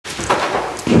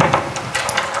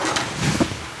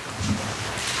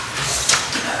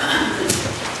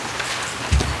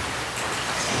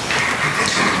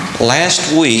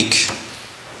Last week,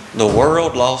 the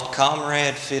world lost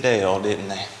Comrade Fidel, didn't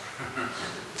they?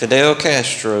 Fidel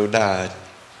Castro died.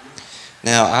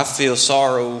 Now, I feel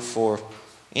sorrow for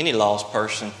any lost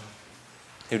person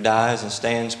who dies and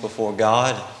stands before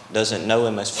God, doesn't know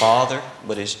Him as Father,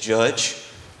 but as Judge,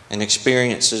 and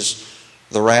experiences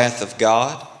the wrath of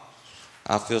God.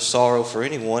 I feel sorrow for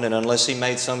anyone, and unless he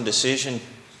made some decision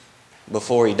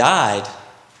before he died,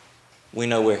 we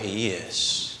know where he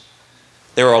is.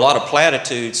 There were a lot of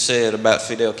platitudes said about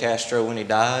Fidel Castro when he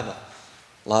died.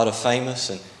 A lot of famous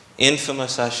and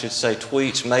infamous, I should say,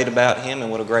 tweets made about him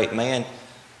and what a great man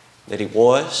that he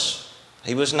was.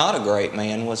 He was not a great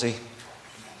man, was he?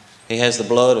 He has the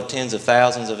blood of tens of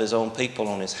thousands of his own people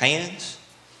on his hands,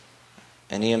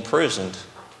 and he imprisoned,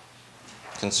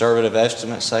 conservative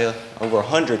estimates say, over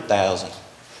 100,000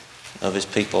 of his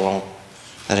people on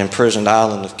that imprisoned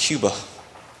island of Cuba.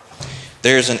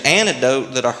 There's an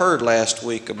anecdote that I heard last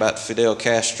week about Fidel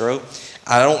Castro.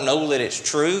 I don't know that it's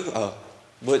true.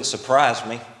 Wouldn't surprise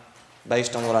me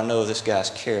based on what I know of this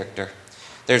guy's character.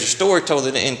 There's a story told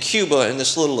that in Cuba, in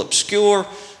this little obscure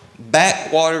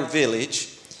backwater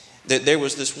village, that there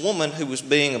was this woman who was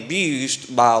being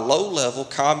abused by a low-level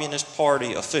Communist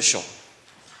Party official.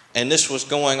 And this was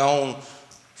going on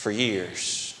for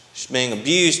years. She's being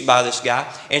abused by this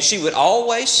guy. And she would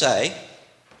always say,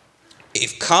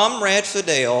 if Comrade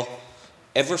Fidel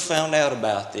ever found out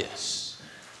about this,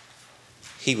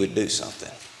 he would do something.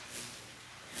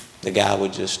 The guy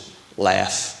would just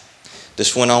laugh.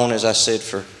 This went on, as I said,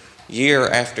 for year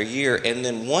after year. And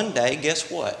then one day, guess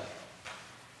what?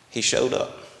 He showed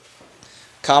up.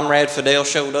 Comrade Fidel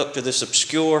showed up to this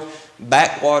obscure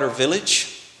backwater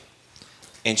village,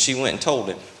 and she went and told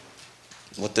him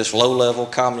what this low-level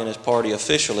Communist Party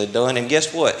official had done. And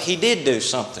guess what? He did do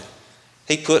something.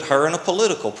 He put her in a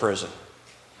political prison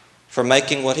for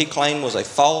making what he claimed was a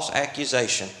false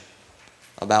accusation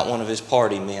about one of his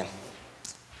party men.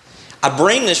 I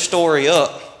bring this story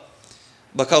up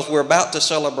because we're about to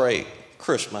celebrate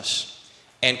Christmas.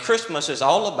 And Christmas is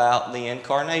all about the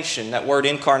Incarnation. That word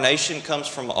incarnation comes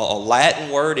from a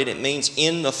Latin word, and it means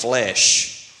in the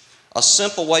flesh. A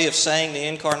simple way of saying the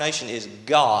Incarnation is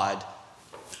God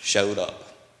showed up.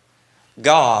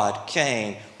 God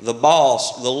came, the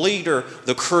boss, the leader,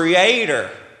 the creator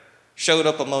showed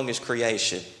up among His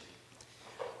creation.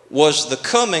 Was the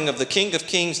coming of the King of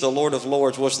Kings, the Lord of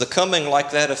Lords, was the coming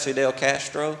like that of Fidel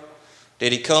Castro?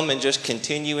 Did He come and just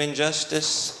continue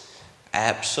injustice?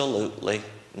 Absolutely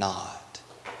not.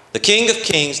 The King of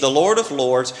Kings, the Lord of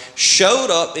Lords,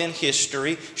 showed up in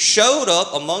history, showed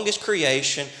up among His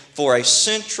creation for a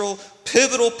central,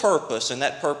 pivotal purpose, and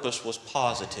that purpose was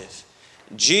positive.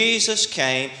 Jesus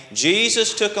came,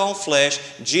 Jesus took on flesh,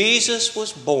 Jesus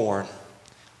was born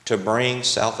to bring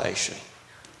salvation,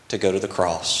 to go to the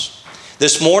cross.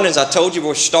 This morning, as I told you,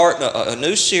 we're starting a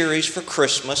new series for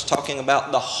Christmas, talking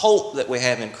about the hope that we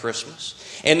have in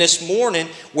Christmas. And this morning,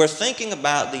 we're thinking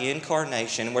about the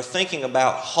Incarnation, and we're thinking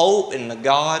about hope in the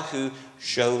God who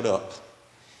showed up.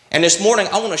 And this morning,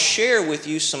 I want to share with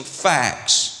you some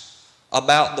facts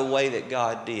about the way that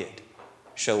God did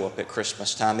show up at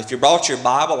Christmas time. If you brought your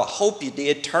Bible, I hope you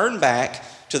did, turn back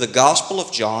to the Gospel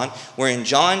of John. We're in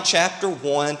John chapter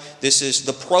 1. This is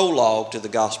the prologue to the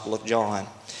Gospel of John.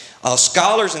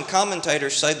 Scholars and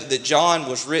commentators say that John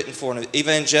was written for an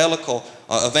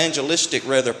evangelistic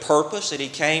purpose, that he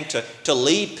came to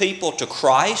lead people to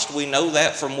Christ. We know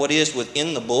that from what is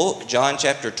within the book, John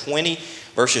chapter 20,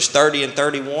 verses 30 and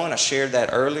 31. I shared that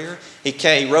earlier.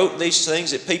 He wrote these things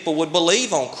that people would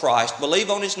believe on Christ, believe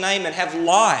on His name, and have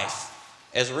life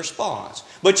as a response.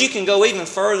 But you can go even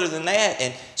further than that,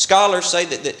 and scholars say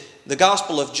that the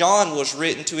Gospel of John was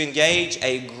written to engage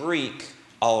a Greek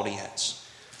audience.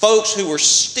 Folks who were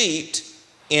steeped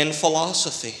in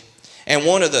philosophy. And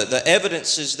one of the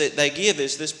evidences that they give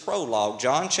is this prologue,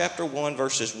 John chapter 1,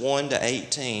 verses 1 to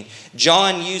 18.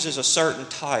 John uses a certain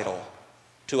title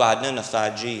to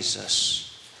identify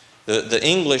Jesus. The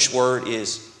English word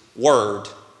is word.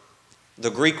 The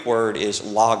Greek word is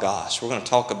logos. We're going to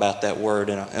talk about that word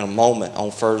in a moment on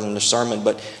further in the sermon.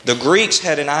 But the Greeks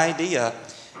had an idea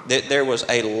that there was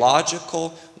a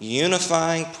logical,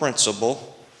 unifying principle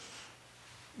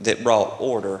that brought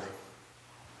order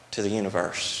to the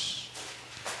universe.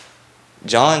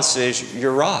 John says,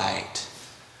 you're right,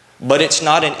 but it's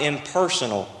not an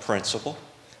impersonal principle.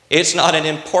 It's not an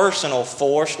impersonal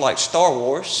force like Star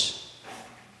Wars.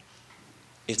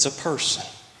 It's a person.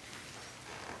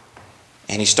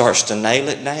 And he starts to nail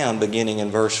it down beginning in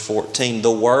verse 14.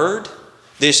 The Word,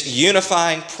 this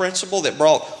unifying principle that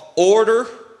brought order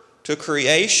to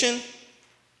creation,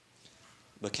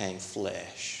 became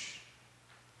flesh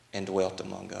and dwelt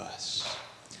among us.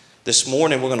 This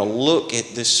morning we're going to look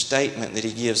at this statement that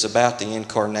he gives about the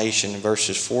incarnation in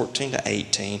verses 14 to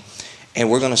 18. And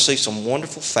we're going to see some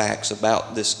wonderful facts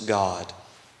about this God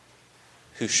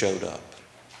who showed up.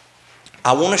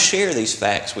 I want to share these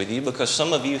facts with you because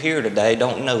some of you here today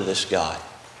don't know this God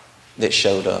that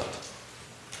showed up.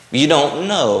 You don't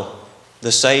know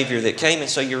the Savior that came, and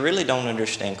so you really don't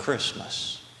understand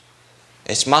Christmas.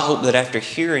 It's my hope that after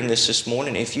hearing this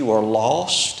morning, if you are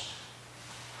lost,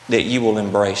 that you will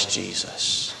embrace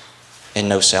Jesus and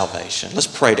know salvation. Let's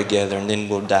pray together and then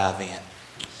we'll dive in.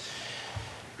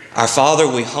 Our Father,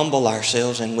 we humble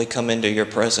ourselves and we come into your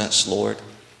presence, Lord.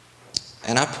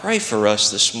 And I pray for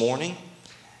us this morning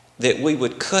that we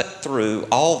would cut through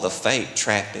all the fake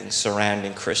trappings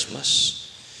surrounding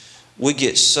Christmas. We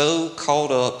get so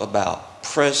caught up about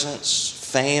presents,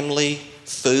 family,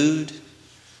 food,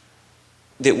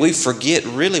 that we forget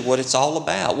really what it's all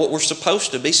about, what we're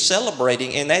supposed to be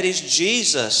celebrating, and that is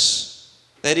Jesus.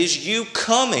 That is you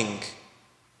coming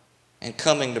and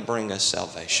coming to bring us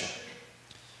salvation.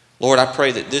 Lord, I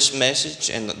pray that this message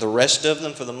and the rest of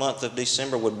them for the month of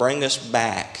December would bring us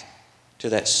back to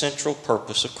that central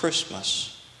purpose of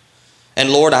Christmas.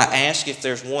 And Lord, I ask if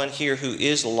there's one here who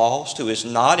is lost, who has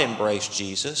not embraced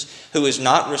Jesus, who has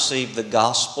not received the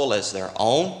gospel as their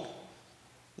own,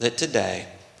 that today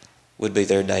would be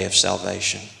their day of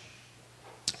salvation.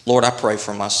 Lord, I pray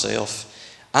for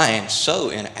myself. I am so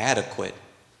inadequate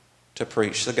to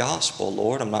preach the gospel,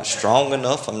 Lord. I'm not strong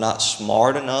enough. I'm not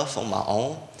smart enough on my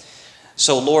own.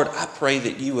 So, Lord, I pray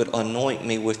that you would anoint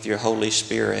me with your Holy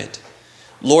Spirit.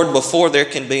 Lord, before there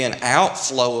can be an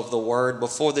outflow of the word,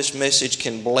 before this message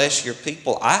can bless your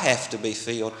people, I have to be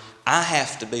filled. I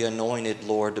have to be anointed,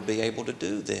 Lord, to be able to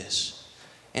do this.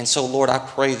 And so, Lord, I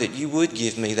pray that you would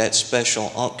give me that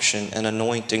special unction and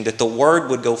anointing, that the word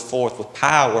would go forth with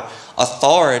power,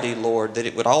 authority, Lord, that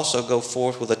it would also go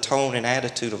forth with a tone and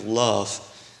attitude of love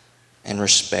and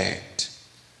respect.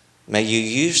 May you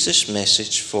use this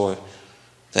message for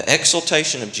the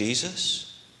exaltation of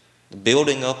Jesus, the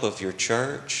building up of your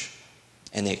church,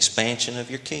 and the expansion of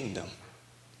your kingdom.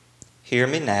 Hear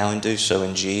me now and do so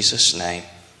in Jesus' name.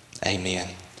 Amen.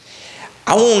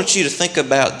 I want you to think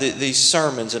about these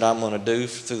sermons that I'm going to do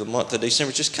through the month of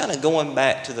December, just kind of going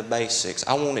back to the basics.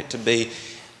 I want it to be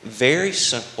very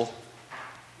simple,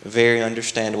 very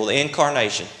understandable. The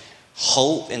incarnation,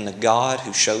 hope in the God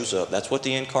who shows up. That's what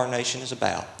the incarnation is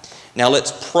about. Now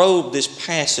let's probe this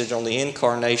passage on the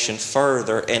incarnation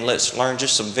further, and let's learn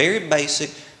just some very basic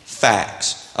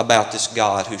facts about this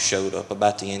God who showed up,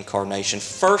 about the incarnation.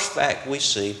 First fact we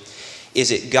see is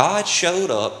that God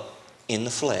showed up in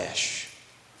the flesh.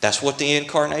 That's what the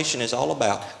incarnation is all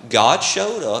about. God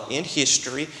showed up in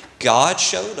history. God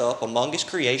showed up among His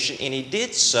creation, and He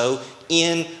did so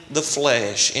in the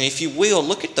flesh. And if you will,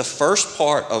 look at the first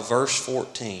part of verse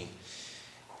 14.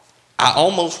 I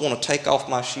almost want to take off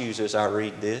my shoes as I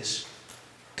read this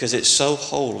because it's so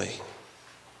holy.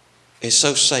 It's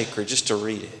so sacred just to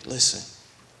read it. Listen.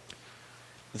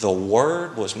 The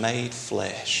Word was made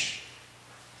flesh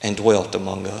and dwelt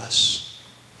among us.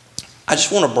 I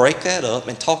just want to break that up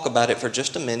and talk about it for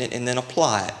just a minute and then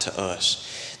apply it to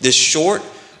us. This short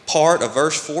part of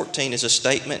verse 14 is a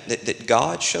statement that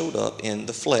God showed up in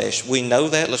the flesh. We know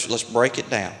that. Let's break it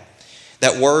down.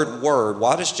 That word,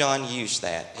 why does John use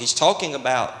that? He's talking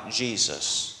about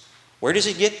Jesus. Where does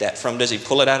he get that from? Does he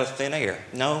pull it out of thin air?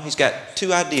 No, he's got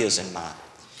two ideas in mind.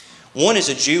 One is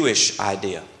a Jewish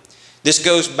idea. This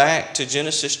goes back to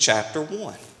Genesis chapter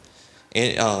 1.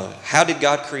 How did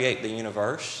God create the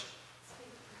universe?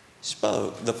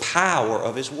 Spoke. The power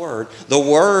of His Word. The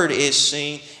Word is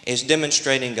seen as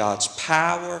demonstrating God's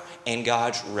power and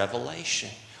God's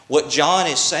revelation. What John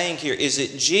is saying here is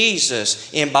that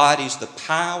Jesus embodies the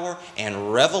power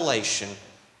and revelation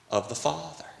of the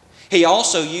Father. He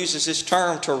also uses this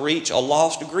term to reach a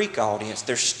lost Greek audience.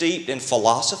 They're steeped in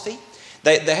philosophy.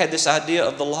 They had this idea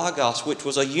of the Logos, which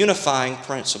was a unifying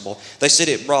principle. They said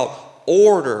it brought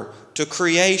order to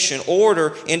creation,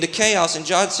 order into chaos. And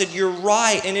John said, you're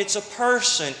right, and it's a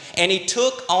person. And He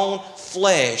took on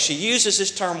flesh. He uses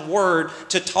this term word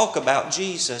to talk about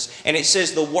Jesus. And it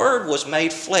says the Word was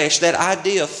made flesh. That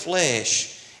idea of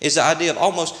flesh is the idea of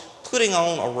almost putting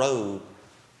on a robe,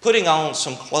 putting on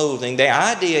some clothing. The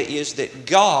idea is that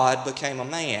God became a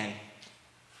man,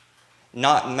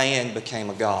 not man became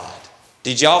a God.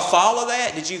 Did y'all follow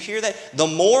that? Did you hear that? The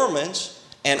Mormons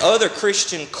and other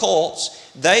Christian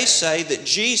cults, they say that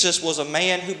Jesus was a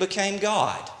man who became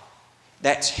God.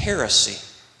 That's heresy.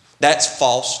 That's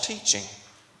false teaching.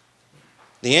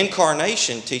 The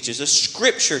incarnation teaches us,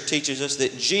 Scripture teaches us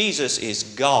that Jesus is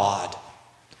God.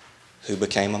 who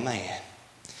became a man.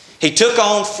 He took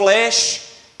on flesh,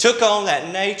 took on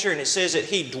that nature, and it says that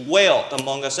He dwelt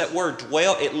among us. That word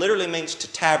dwelt, it literally means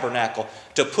to tabernacle,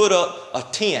 to put up a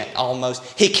tent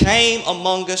almost. He came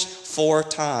among us for a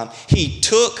time. He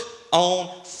took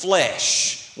on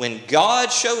flesh. When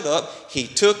God showed up, He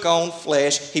took on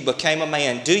flesh. He became a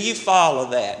man. Do you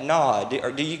follow that? Nod.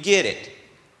 Or do you get it?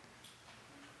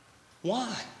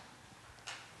 Why?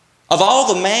 Of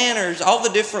all the manners, all the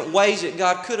different ways that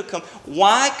God could have come,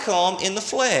 why come in the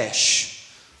flesh?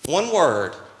 One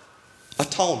word: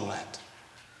 atonement.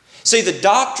 See, the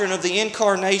doctrine of the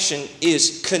incarnation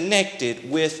is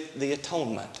connected with the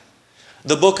atonement.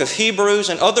 The book of Hebrews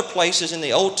and other places in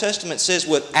the Old Testament says,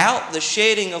 without the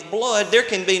shedding of blood, there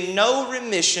can be no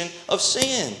remission of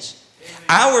sins.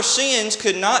 Our sins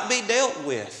could not be dealt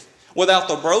with without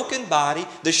the broken body,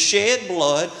 the shed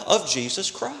blood of Jesus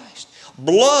Christ.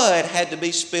 Blood had to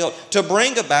be spilled to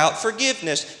bring about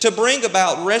forgiveness, to bring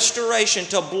about restoration,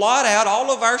 to blot out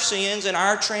all of our sins and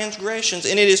our transgressions.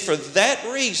 And it is for that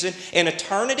reason, in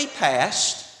eternity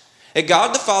past, that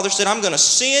God the Father said, I'm going to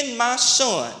send my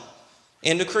Son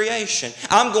into creation.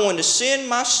 I'm going to send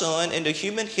my Son into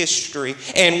human history.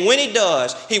 And when He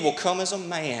does, He will come as a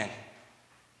man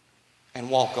and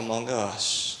walk among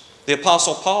us. The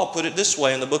Apostle Paul put it this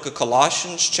way in the book of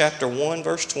Colossians chapter 1,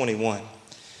 verse 21.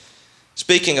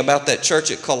 Speaking about that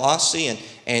church at Colossae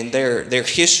and their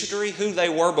history, who they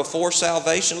were before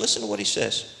salvation, listen to what he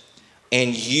says.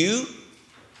 And you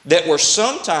that were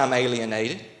sometime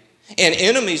alienated and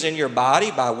enemies in your body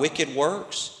by wicked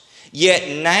works,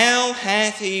 yet now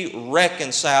hath He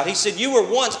reconciled. He said, you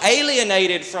were once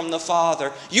alienated from the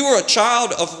Father. You were a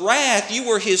child of wrath. You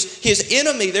were His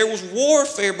enemy. There was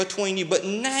warfare between you. But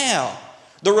now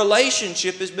the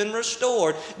relationship has been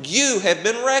restored. You have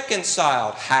been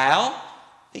reconciled. How?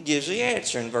 He gives the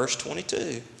answer in verse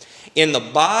 22. In the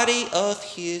body of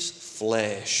His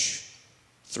flesh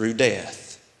through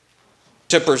death,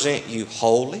 to present you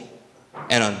holy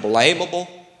and unblameable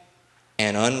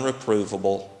and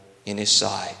unreprovable in His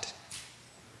sight.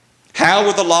 How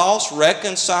were the lost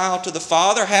reconciled to the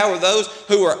Father? How were those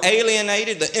who were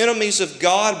alienated, the enemies of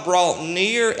God, brought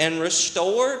near and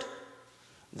restored?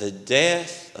 The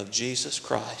death of Jesus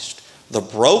Christ, the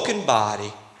broken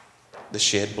body, the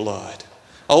shed blood.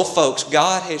 Oh, folks,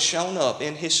 God has shown up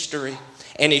in history,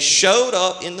 and He showed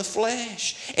up in the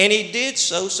flesh, and He did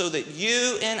so that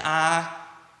you and I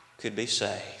could be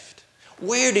saved.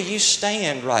 Where do you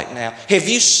stand right now? Have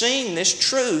you seen this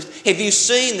truth? Have you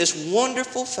seen this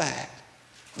wonderful fact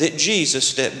that Jesus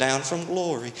stepped down from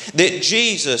glory? That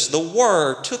Jesus, the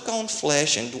Word, took on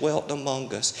flesh and dwelt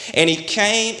among us. And He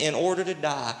came in order to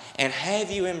die. And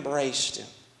have you embraced Him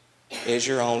as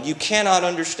your own? You cannot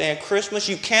understand Christmas.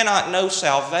 You cannot know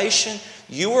salvation.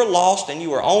 You are lost and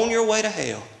you are on your way to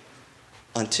hell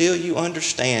until you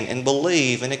understand and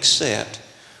believe and accept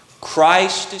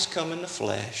Christ is come in the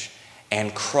flesh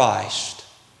and Christ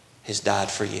has died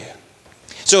for you.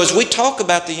 So as we talk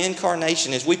about the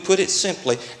incarnation, as we put it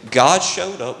simply, God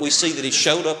showed up. We see that He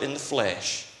showed up in the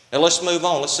flesh. Now let's move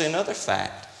on. Let's see another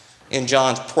fact in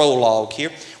John's prologue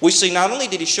here. We see not only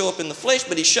did He show up in the flesh,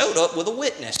 but He showed up with a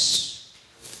witness.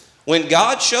 When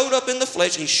God showed up in the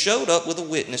flesh, He showed up with a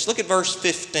witness. Look at verse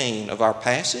 15 of our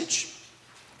passage.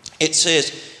 It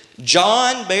says,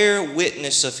 John bare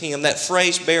witness of Him. That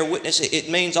phrase, bear witness, it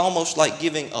means almost like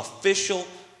giving official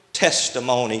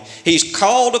testimony. He's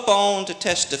called upon to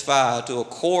testify to a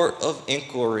court of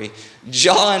inquiry.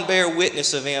 John bare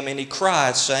witness of Him, and he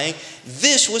cried, saying,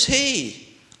 this was He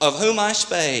of whom I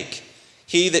spake.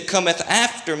 He that cometh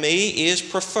after me is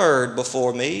preferred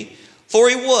before me, for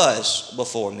he was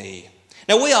before me.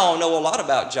 Now we all know a lot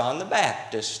about John the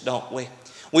Baptist, don't we?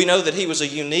 We know that he was a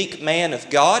unique man of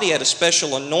God. He had a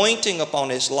special anointing upon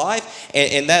his life.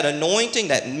 And that anointing,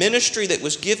 that ministry that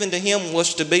was given to him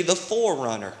was to be the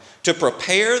forerunner, to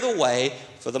prepare the way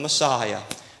for the Messiah.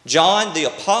 John the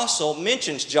Apostle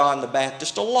mentions John the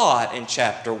Baptist a lot in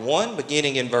chapter 1,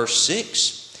 beginning in verse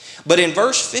 6. But in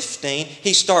verse 15,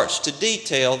 he starts to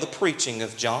detail the preaching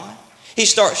of John. He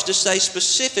starts to say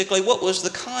specifically what was the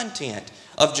content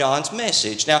of John's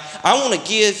message. Now, I want to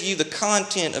give you the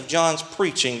content of John's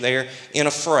preaching there in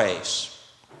a phrase.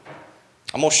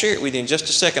 I'm going to share it with you in just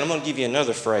a second. I'm going to give you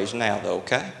another phrase now, though,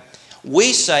 okay?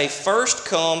 We say first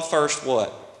come, first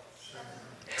what?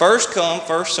 First come,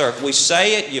 first serve. We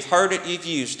say it, you've heard it, you've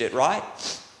used it, right?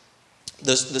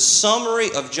 The summary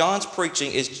of John's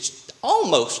preaching is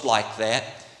almost like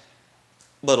that,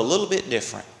 but a little bit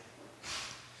different.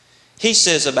 He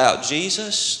says about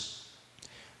Jesus,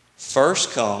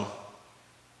 first come,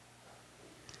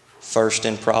 first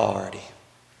in priority,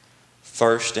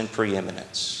 first in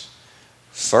preeminence,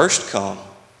 First come,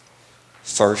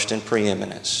 first in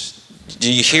preeminence.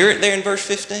 Do you hear it there in verse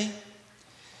 15?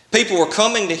 People were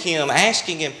coming to him,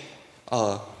 asking him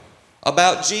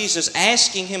about Jesus,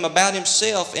 asking him about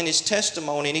himself and his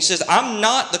testimony. And he says, I'm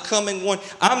not the coming one.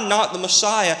 I'm not the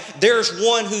Messiah. There's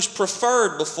one who's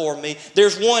preferred before me.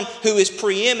 There's one who is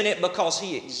preeminent because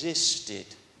he existed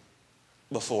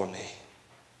before me.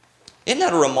 Isn't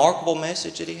that a remarkable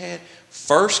message that he had?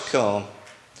 First come,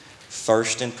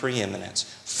 first in preeminence,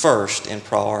 first in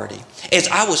priority. As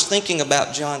I was thinking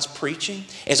about John's preaching,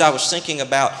 as I was thinking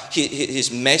about his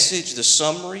message, the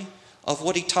summary of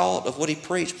what he taught, of what he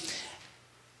preached,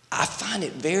 I find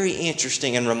it very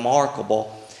interesting and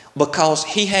remarkable because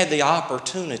he had the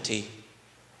opportunity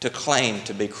to claim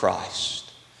to be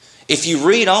Christ. If you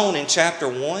read on in chapter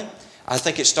 1, I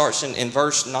think it starts in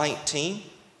verse 19.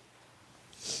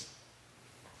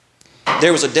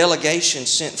 There was a delegation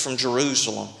sent from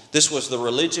Jerusalem. This was the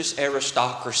religious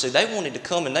aristocracy. They wanted to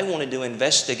come and they wanted to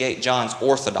investigate John's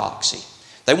orthodoxy.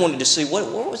 They wanted to see what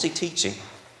was he teaching.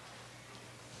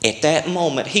 At that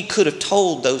moment, he could have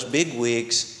told those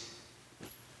bigwigs,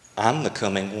 I'm the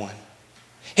coming one.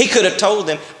 He could have told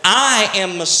them, I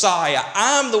am Messiah.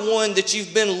 I'm the one that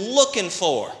you've been looking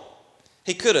for.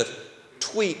 He could have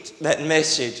tweaked that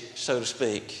message, so to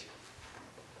speak.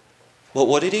 But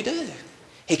what did he do?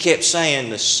 He kept saying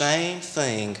the same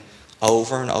thing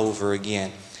over and over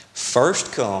again.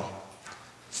 First come,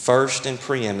 first in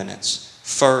preeminence,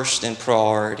 first in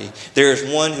priority. There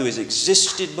is one who has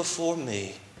existed before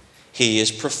me. He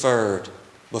is preferred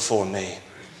before me.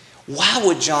 Why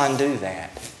would John do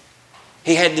that?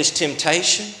 He had this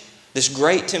temptation, this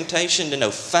great temptation to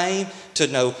know fame, to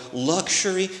know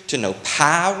luxury, to know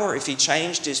power if he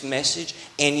changed his message,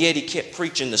 and yet he kept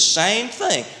preaching the same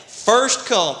thing. First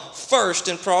come, first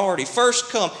in priority. First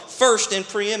come, first in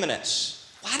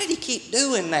preeminence. Why did he keep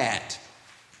doing that?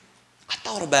 I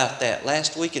thought about that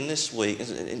last week and this week.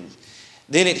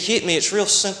 Then it hit me. It's real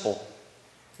simple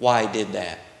why he did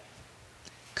that.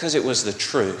 Because it was the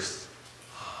truth.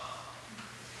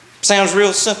 Sounds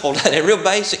real simple, doesn't it? Real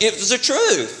basic. It was the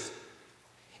truth.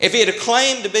 If he had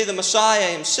claimed to be the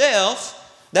Messiah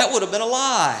himself, that would have been a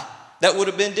lie. That would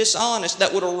have been dishonest.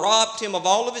 That would have robbed him of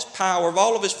all of his power, of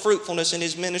all of his fruitfulness in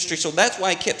his ministry. So that's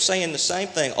why he kept saying the same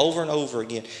thing over and over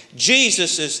again.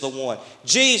 Jesus is the one.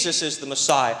 Jesus is the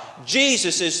Messiah.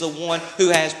 Jesus is the one who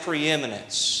has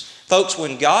preeminence. Folks,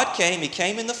 when God came, he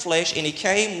came in the flesh and he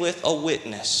came with a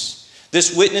witness.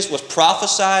 This witness was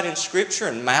prophesied in Scripture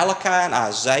in Malachi and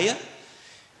Isaiah.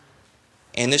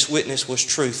 And this witness was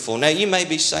truthful. Now you may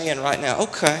be saying right now,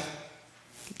 okay,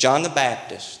 John the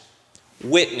Baptist,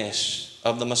 witness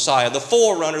of the Messiah, the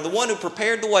forerunner, the one who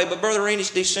prepared the way. But Brother Ian, it's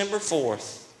December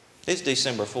 4th. It's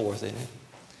December 4th, isn't it?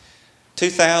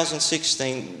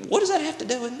 2016. What does that have to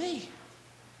do with me?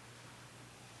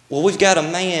 Well, we've got a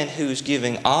man who's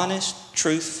giving honest,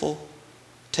 truthful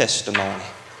testimony.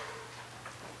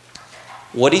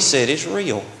 What he said is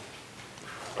real.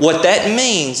 What that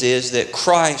means is that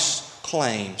Christ's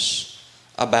claims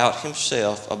about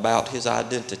himself, about his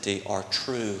identity, are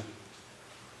true.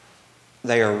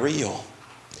 They are real.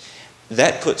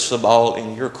 That puts the ball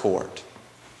in your court.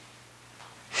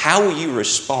 How will you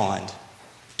respond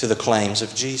to the claims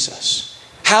of Jesus?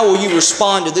 How will you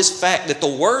respond to this fact that the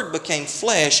Word became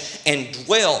flesh and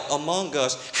dwelt among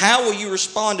us? How will you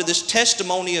respond to this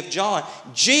testimony of John?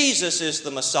 Jesus is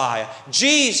the Messiah.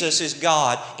 Jesus is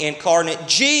God incarnate.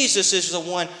 Jesus is the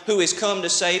one who has come to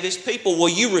save His people. Will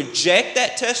you reject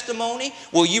that testimony?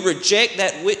 Will you reject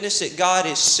that witness that God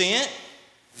has sent?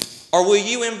 Or will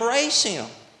you embrace Him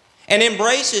and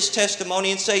embrace His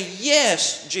testimony and say,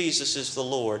 yes, Jesus is the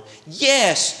Lord.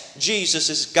 Yes, Jesus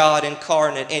is God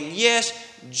incarnate. And yes,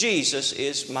 Jesus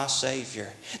is my Savior.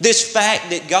 This fact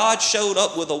that God showed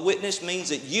up with a witness means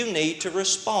that you need to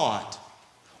respond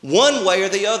one way or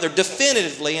the other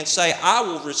definitively and say, I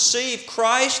will receive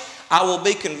Christ, I will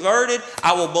be converted,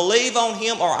 I will believe on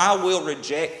Him, or I will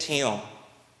reject Him.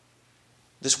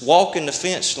 This walk in the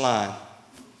fence line,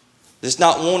 this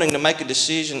not wanting to make a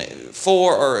decision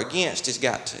for or against, has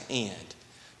got to end.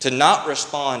 To not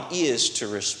respond is to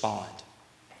respond.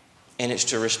 And it's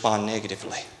to respond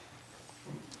negatively.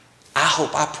 I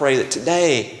hope, I pray that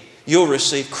today you'll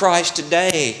receive Christ.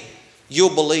 Today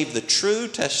you'll believe the true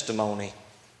testimony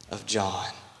of John.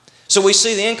 So we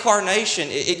see the incarnation.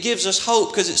 It gives us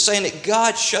hope because it's saying that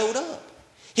God showed up.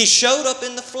 He showed up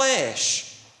in the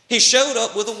flesh. He showed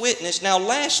up with a witness. Now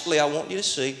lastly, I want you to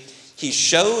see, He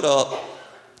showed up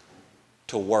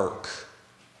to work.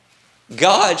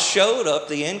 God showed up,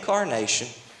 the incarnation,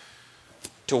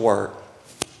 to work.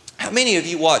 How many of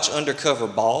you watch Undercover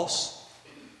Boss?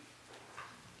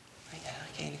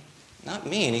 Not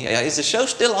many. Is the show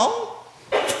still on?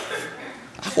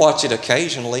 I watch it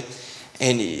occasionally.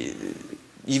 And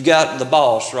you've got the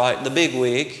boss, right? The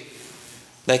bigwig.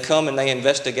 They come and they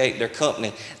investigate their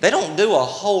company. They don't do a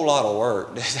whole lot of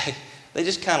work. They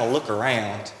just kind of look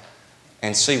around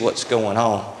and see what's going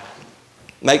on.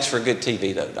 Makes for good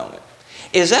TV though, don't it?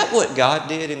 Is that what God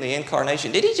did in the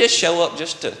incarnation? Did he just show up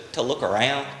just to look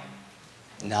around?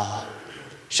 No.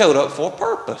 Showed up for a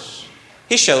purpose.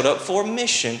 He showed up for a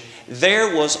mission.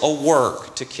 There was a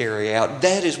work to carry out.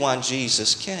 That is why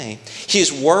Jesus came.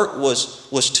 His work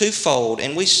was twofold,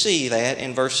 and we see that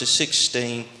in verses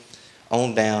 16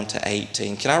 on down to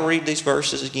 18. Can I read these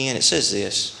verses again? It says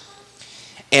this.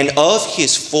 And of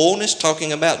his fullness,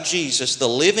 talking about Jesus, the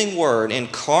living Word,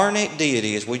 incarnate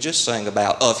deity, as we just sang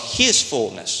about, of his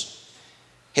fullness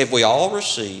have we all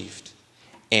received,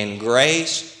 and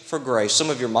grace for grace. Some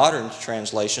of your modern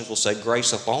translations will say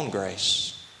grace upon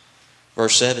grace.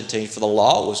 Verse 17, for the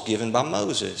law was given by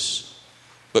Moses,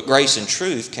 but grace and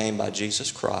truth came by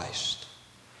Jesus Christ.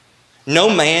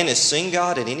 No man has seen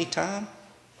God at any time.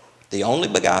 The only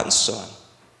begotten Son,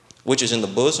 which is in the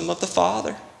bosom of the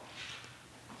Father,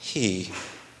 he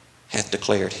hath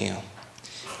declared him.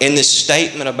 In this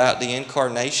statement about the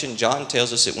incarnation, John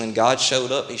tells us that when God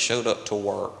showed up, he showed up to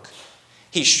work.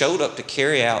 He showed up to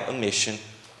carry out a mission,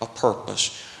 a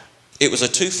purpose. It was a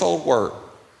twofold work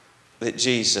that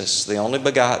Jesus, the only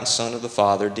begotten Son of the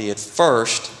Father, did.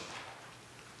 First,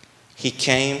 he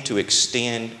came to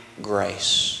extend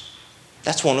grace.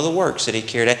 That's one of the works that he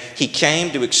carried out. He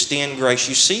came to extend grace.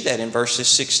 You see that in verses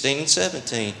 16 and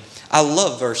 17. I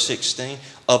love verse 16.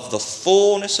 Of the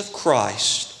fullness of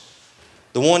Christ,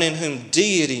 the one in whom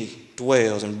deity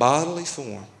dwells in bodily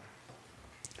form.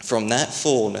 From that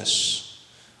fullness,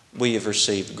 we have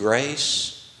received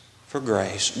grace for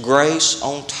grace. Grace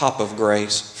on top of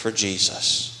grace for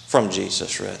Jesus. From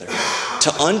Jesus, rather.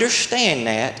 To understand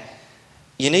that,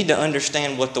 you need to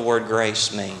understand what the word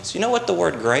grace means. You know what the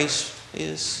word grace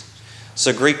is? It's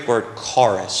a Greek word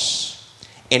charis,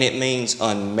 and it means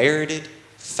unmerited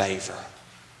favor.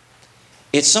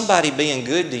 It's somebody being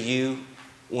good to you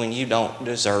when you don't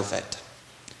deserve it.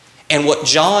 And what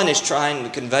John is trying to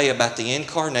convey about the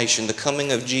incarnation, the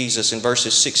coming of Jesus in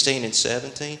verses 16 and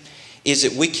 17, is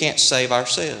that we can't save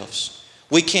ourselves.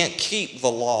 We can't keep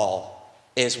the law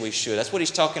as we should. That's what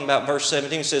he's talking about. Verse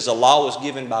 17 it says the law was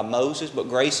given by Moses, but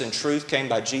grace and truth came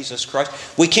by Jesus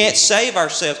Christ. We can't save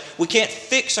ourselves. We can't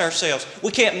fix ourselves.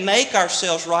 We can't make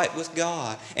ourselves right with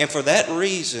God. And for that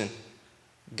reason,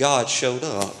 God showed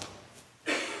up.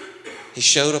 He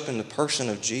showed up in the person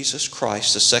of Jesus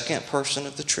Christ, the second person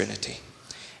of the Trinity.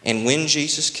 And when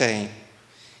Jesus came,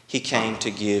 he came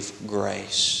to give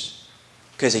grace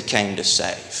because he came to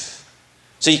save.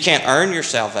 So you can't earn your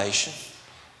salvation.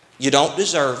 You don't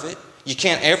deserve it. You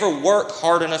can't ever work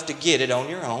hard enough to get it on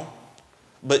your own.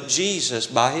 But Jesus,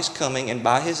 by his coming and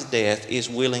by his death, is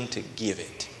willing to give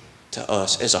it to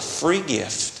us as a free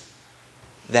gift,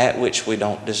 that which we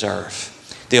don't deserve.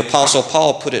 The Apostle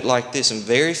Paul put it like this in a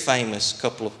very famous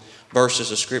couple of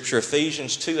verses of Scripture,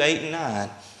 Ephesians 2, 8 and 9.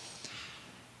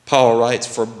 Paul writes,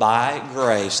 for by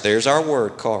grace, there's our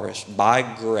word, charis, by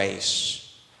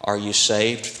grace are you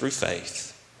saved through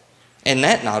faith, and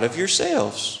that not of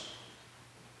yourselves.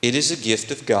 It is a gift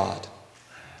of God,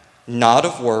 not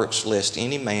of works, lest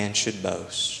any man should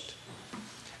boast.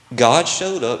 God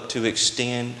showed up to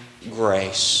extend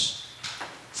grace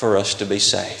for us to be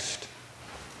saved.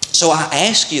 So I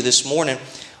ask you this morning,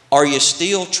 are you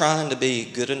still trying to be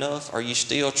good enough? Are you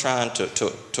still trying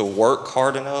to work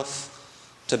hard enough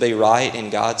to be right in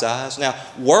God's eyes? Now,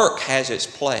 work has its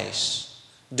place.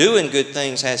 Doing good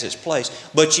things has its place.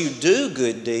 But you do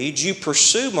good deeds, you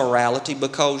pursue morality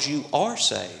because you are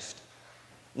saved,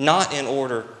 not in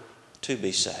order to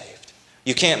be saved.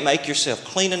 You can't make yourself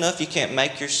clean enough. You can't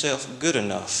make yourself good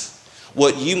enough.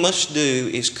 What you must do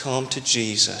is come to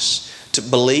Jesus, to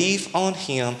believe on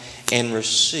him and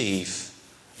receive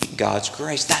God's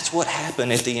grace. That's what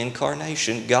happened at the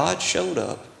incarnation. God showed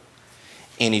up,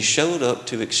 and he showed up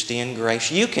to extend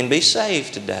grace. You can be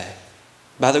saved today.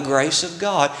 By the grace of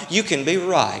God, you can be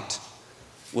right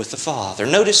with the Father.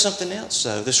 Notice something else,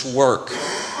 though, this work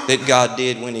that God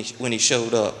did when he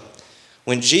showed up.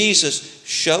 When Jesus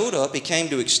showed up, he came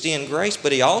to extend grace,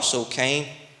 but he also came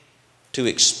to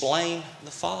explain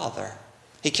the Father.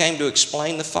 He came to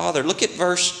explain the Father. Look at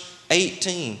verse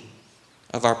 18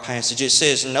 of our passage. It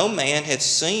says, no man hath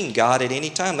seen God at any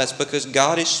time. That's because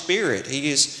God is spirit. He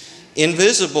is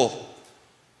invisible.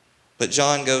 But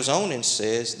John goes on and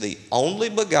says, the only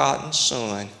begotten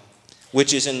Son,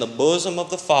 which is in the bosom of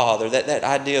the Father. That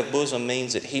idea of bosom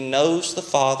means that he knows the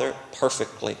Father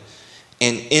perfectly.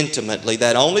 and intimately,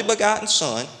 that only begotten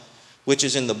Son, which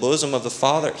is in the bosom of the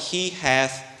Father, He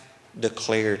hath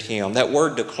declared Him. That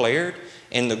word declared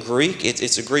in the Greek,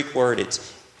 it's a Greek word.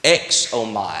 It's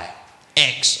exomai.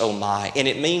 Exomai. And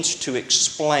it means to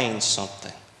explain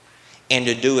something and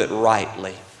to do it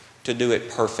rightly, to do it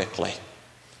perfectly.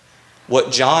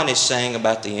 What John is saying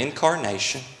about the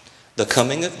incarnation, the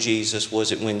coming of Jesus, was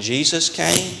that when Jesus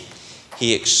came,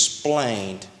 He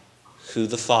explained who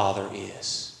the Father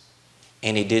is.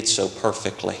 And He did so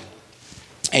perfectly.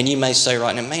 And you may say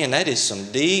right now, man, that is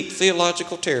some deep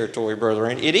theological territory, Brother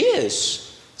Randy. It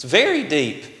is. It's very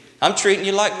deep. I'm treating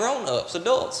you like grown-ups,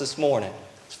 adults this morning.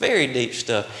 It's very deep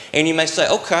stuff. And you may say,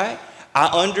 okay, I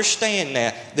understand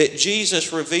now that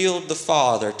Jesus revealed the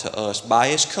Father to us by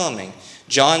His coming.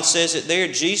 John says it there.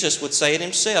 Jesus would say it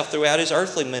Himself throughout His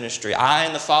earthly ministry. I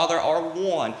and the Father are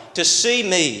one. To see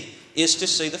Me is to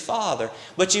see the Father.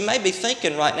 But you may be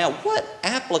thinking right now, what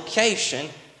application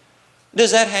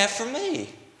does that have for me?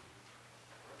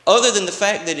 Other than the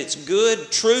fact that it's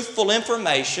good, truthful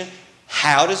information,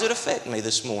 how does it affect me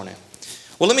this morning?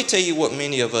 Well, let me tell you what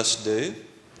many of us do.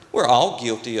 We're all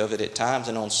guilty of it at times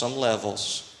and on some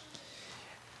levels.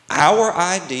 Our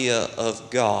idea of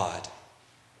God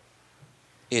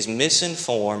is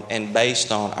misinformed and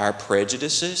based on our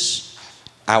prejudices,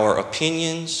 our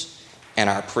opinions, and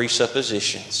our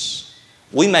presuppositions.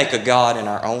 We make a God in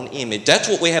our own image. That's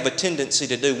what we have a tendency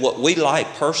to do. What we like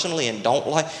personally and don't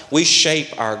like, we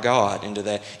shape our God into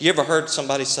that. You ever heard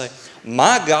somebody say,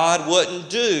 my God wouldn't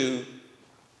do,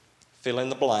 fill in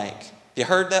the blank. You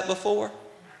heard that before?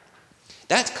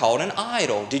 That's called an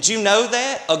idol. Did you know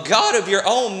that? A God of your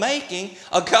own making,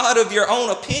 a God of your own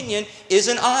opinion is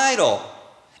an idol.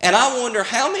 And I wonder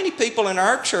how many people in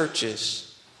our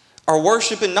churches are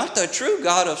worshiping not the true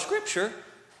God of Scripture,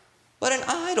 but an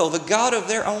idol, the God of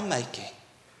their own making.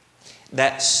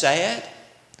 That's sad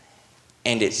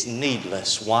and it's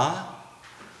needless. Why?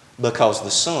 Because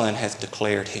the Son hath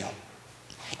declared Him.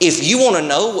 If you want to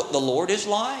know what the Lord is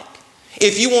like,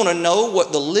 if you want to know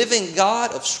what the living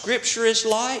God of Scripture is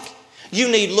like, you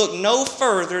need look no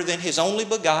further than His only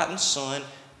begotten Son,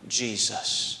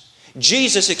 Jesus.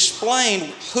 Jesus explained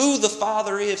who the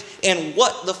Father is and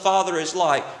what the Father is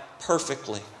like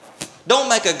perfectly. Don't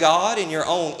make a God in your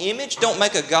own image. Don't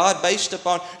make a God based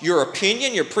upon your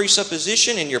opinion, your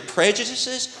presupposition, and your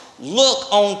prejudices.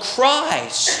 Look on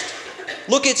Christ.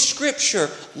 Look at Scripture.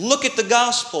 Look at the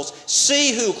Gospels.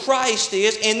 See who Christ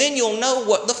is, and then you'll know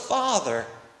what the Father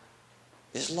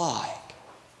is like.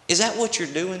 Is that what you're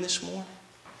doing this morning?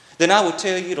 Then I would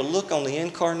tell you to look on the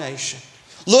incarnation.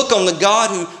 Look on the God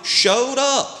who showed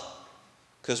up.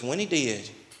 Because when He did,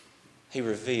 He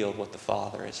revealed what the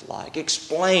Father is like,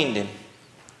 explained Him,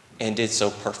 and did so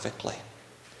perfectly.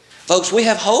 Folks, we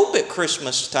have hope at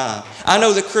Christmas time. I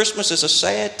know that Christmas is a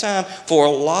sad time for a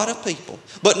lot of people.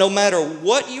 But no matter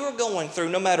what you are going through,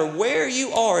 no matter where you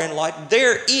are in life,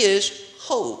 there is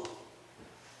hope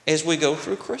as we go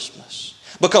through Christmas.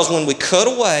 Because when we cut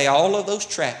away all of those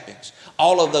trappings,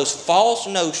 all of those false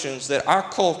notions that our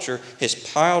culture has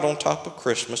piled on top of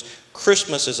Christmas,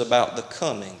 Christmas is about the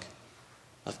coming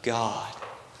of God.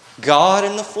 God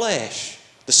in the flesh,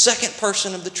 the second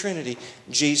person of the Trinity,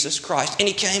 Jesus Christ. And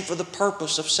He came for the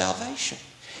purpose of salvation.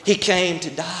 He came to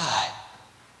die.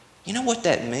 You know what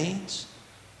that means?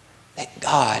 That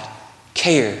God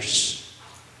cares.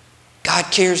 God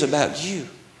cares about you.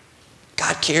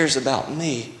 God cares about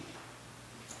me.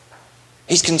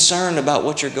 He's concerned about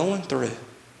what you're going through.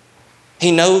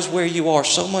 He knows where you are,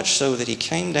 so much so that He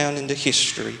came down into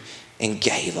history and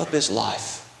gave up His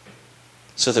life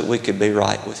so that we could be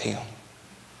right with Him.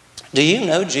 Do you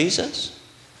know Jesus?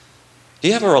 Do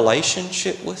you have a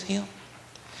relationship with Him?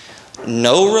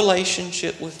 No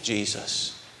relationship with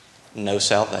Jesus, no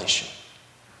salvation.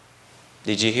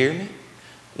 Did you hear me?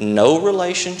 No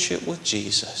relationship with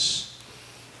Jesus,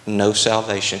 no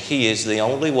salvation. He is the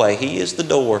only way. He is the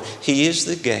door. He is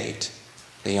the gate.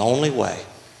 The only way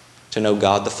to know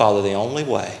God the Father. The only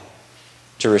way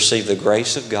to receive the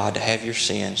grace of God, to have your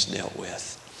sins dealt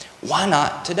with. Why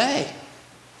not today?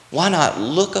 Why not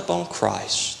look upon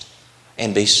Christ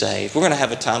and be saved? We're going to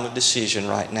have a time of decision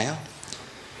right now.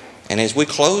 And as we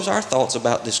close our thoughts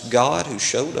about this God who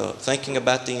showed up, thinking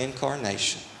about the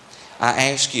incarnation, I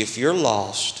ask you, if you're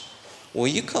lost, will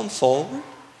you come forward?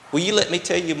 Will you let me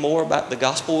tell you more about the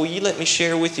gospel? Will you let me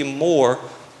share with you more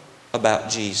about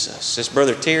Jesus? As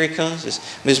Brother Terry comes, as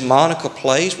Ms. Monica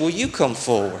plays, will you come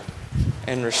forward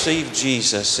and receive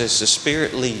Jesus as the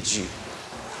Spirit leads you?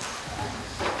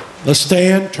 Let's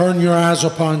stand, turn your eyes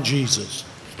upon Jesus.